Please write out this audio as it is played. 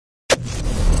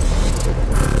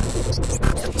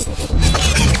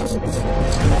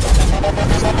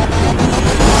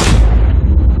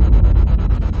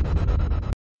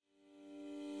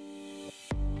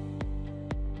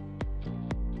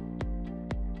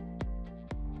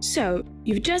So,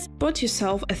 you've just bought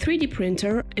yourself a 3D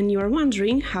printer and you are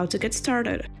wondering how to get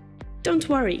started. Don't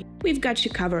worry, we've got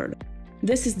you covered.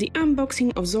 This is the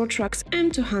unboxing of Zortrax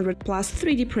M200 Plus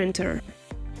 3D printer.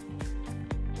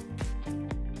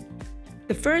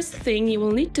 The first thing you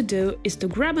will need to do is to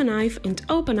grab a knife and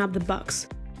open up the box.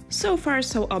 So far,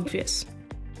 so obvious.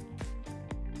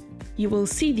 You will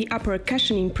see the upper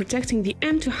cushioning protecting the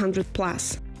M200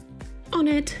 Plus. On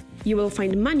it, you will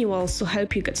find manuals to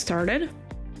help you get started,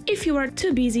 if you are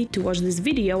too busy to watch this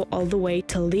video all the way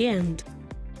till the end.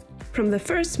 From the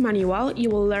first manual, you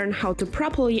will learn how to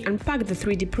properly unpack the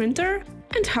 3D printer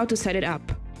and how to set it up.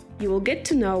 You will get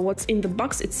to know what's in the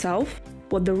box itself,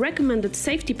 what the recommended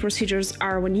safety procedures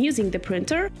are when using the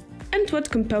printer, and what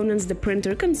components the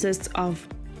printer consists of.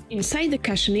 Inside the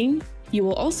cushioning, you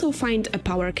will also find a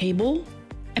power cable,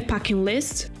 a packing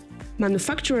list,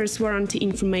 manufacturer's warranty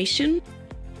information,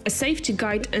 a safety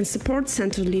guide and support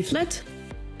center leaflet,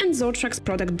 and Zortrax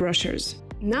product brochures.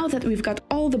 Now that we've got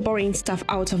all the boring stuff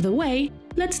out of the way,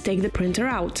 let's take the printer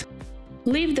out.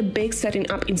 Leave the big setting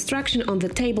up instruction on the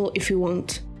table if you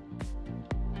want.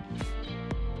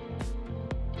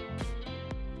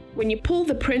 When you pull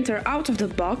the printer out of the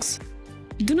box,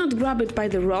 do not grab it by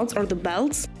the rods or the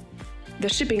belts, the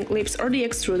shipping clips or the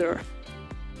extruder.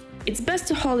 It's best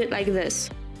to hold it like this.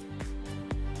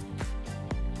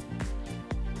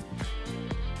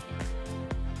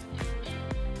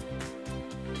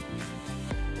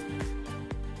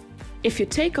 If you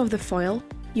take off the foil,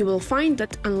 you will find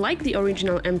that unlike the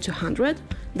original M200,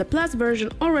 the Plus version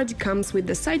already comes with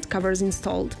the side covers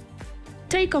installed.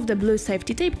 Take off the blue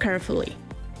safety tape carefully.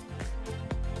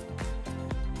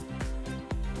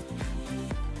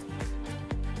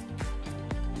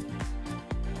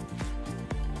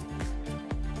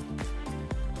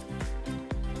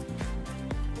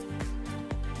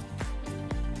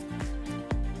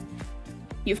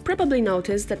 You've probably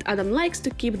noticed that Adam likes to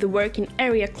keep the working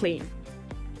area clean.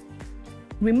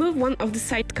 Remove one of the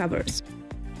side covers.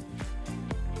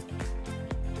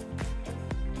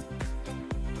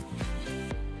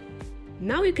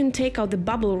 Now you can take out the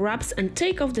bubble wraps and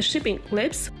take off the shipping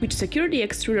clips, which secure the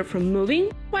extruder from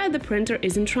moving while the printer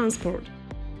is in transport.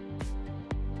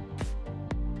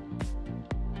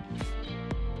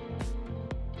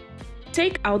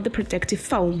 Take out the protective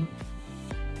foam.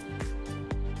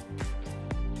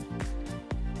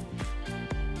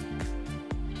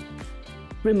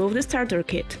 Remove the starter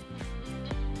kit.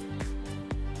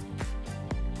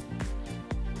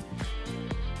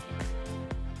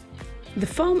 The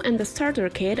foam and the starter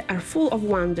kit are full of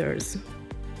wonders.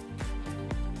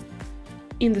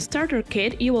 In the starter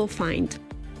kit you will find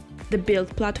the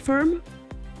build platform,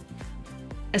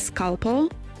 a scalpel,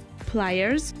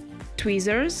 pliers,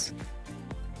 tweezers,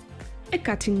 a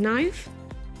cutting knife,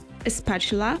 a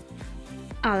spatula,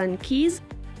 Allen keys,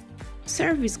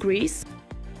 service grease,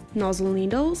 nozzle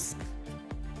needles,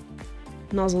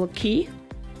 nozzle key,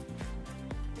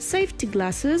 safety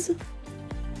glasses,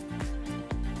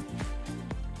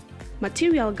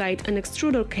 material guide and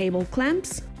extruder cable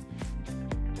clamps,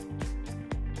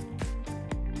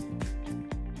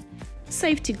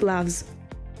 safety gloves.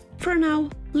 For now,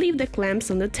 leave the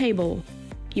clamps on the table.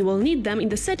 You will need them in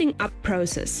the setting up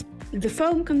process. The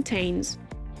foam contains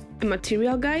a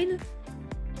material guide,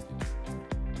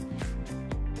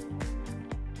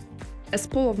 a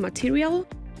spool of material,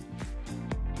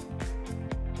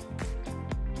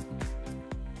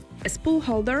 a spool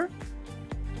holder,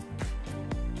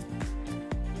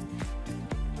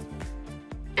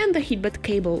 and the heatbed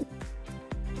cable.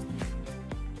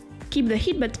 Keep the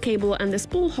heatbed cable and the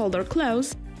spool holder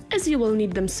close, as you will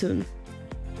need them soon.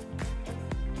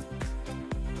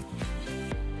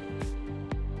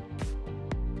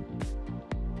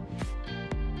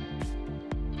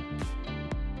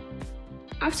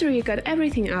 After you got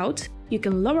everything out, you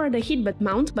can lower the heatbed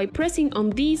mount by pressing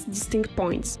on these distinct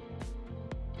points.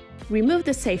 Remove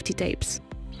the safety tapes.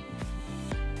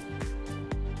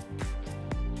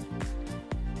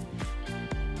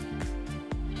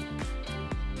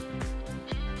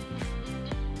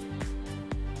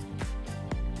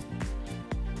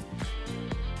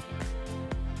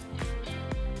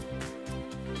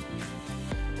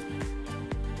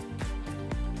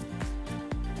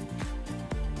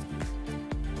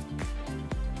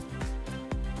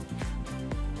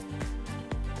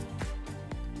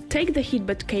 Take the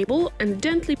heatbed cable and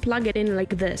gently plug it in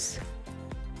like this.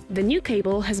 The new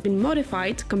cable has been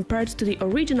modified compared to the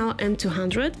original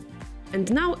M200, and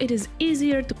now it is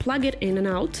easier to plug it in and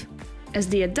out, as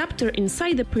the adapter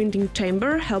inside the printing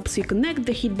chamber helps you connect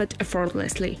the heatbed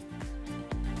effortlessly.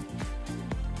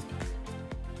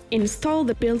 Install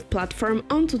the build platform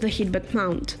onto the heatbed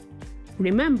mount.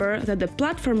 Remember that the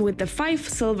platform with the 5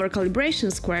 silver calibration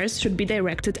squares should be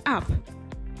directed up.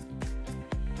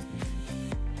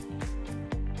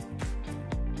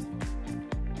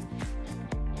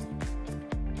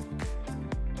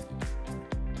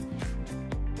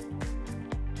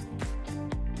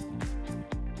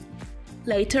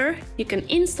 Later, you can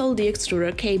install the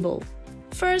extruder cable.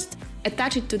 First,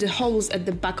 attach it to the holes at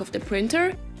the back of the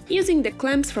printer using the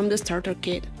clamps from the starter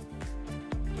kit.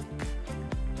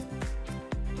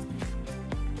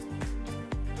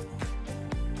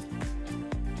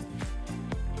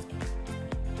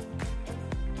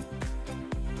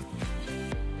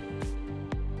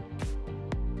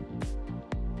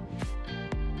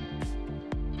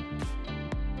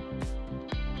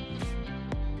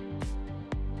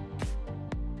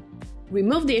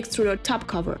 Remove the extruder top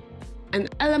cover, an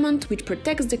element which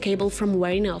protects the cable from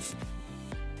wearing off.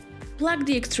 Plug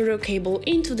the extruder cable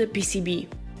into the PCB.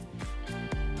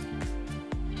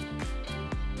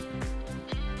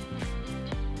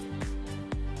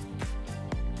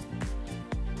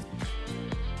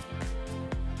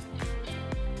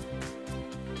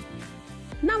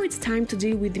 Now it's time to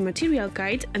deal with the material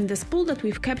guide and the spool that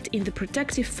we've kept in the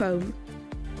protective foam.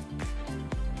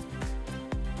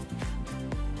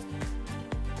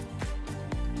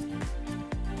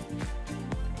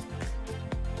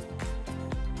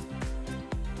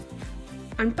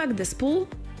 Unpack the spool,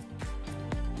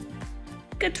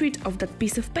 get rid of that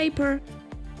piece of paper,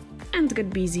 and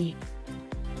get busy.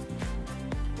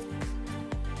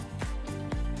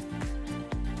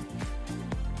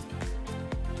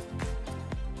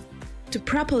 To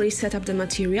properly set up the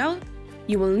material,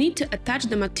 you will need to attach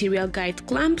the material guide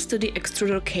clamps to the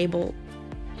extruder cable.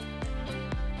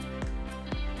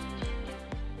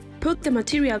 Put the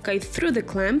material guide through the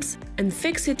clamps and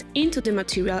fix it into the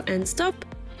material end stop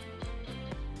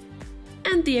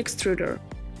and the extruder.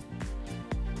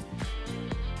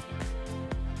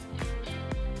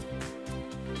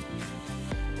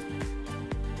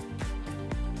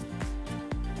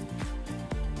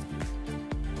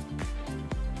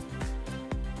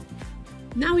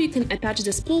 Now you can attach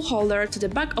the spool holder to the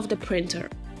back of the printer.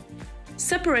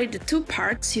 Separate the two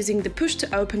parts using the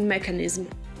push-to-open mechanism.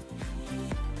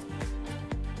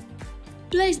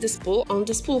 Place the spool on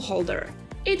the spool holder.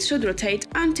 It should rotate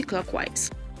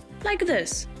anti-clockwise, like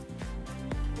this.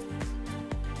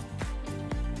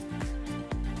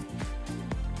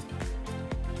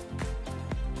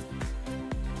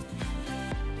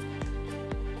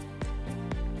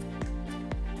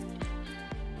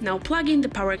 Now plug in the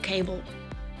power cable.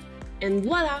 And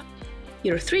voila!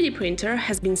 Your 3D printer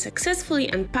has been successfully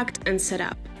unpacked and set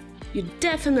up. You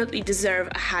definitely deserve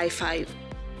a high five!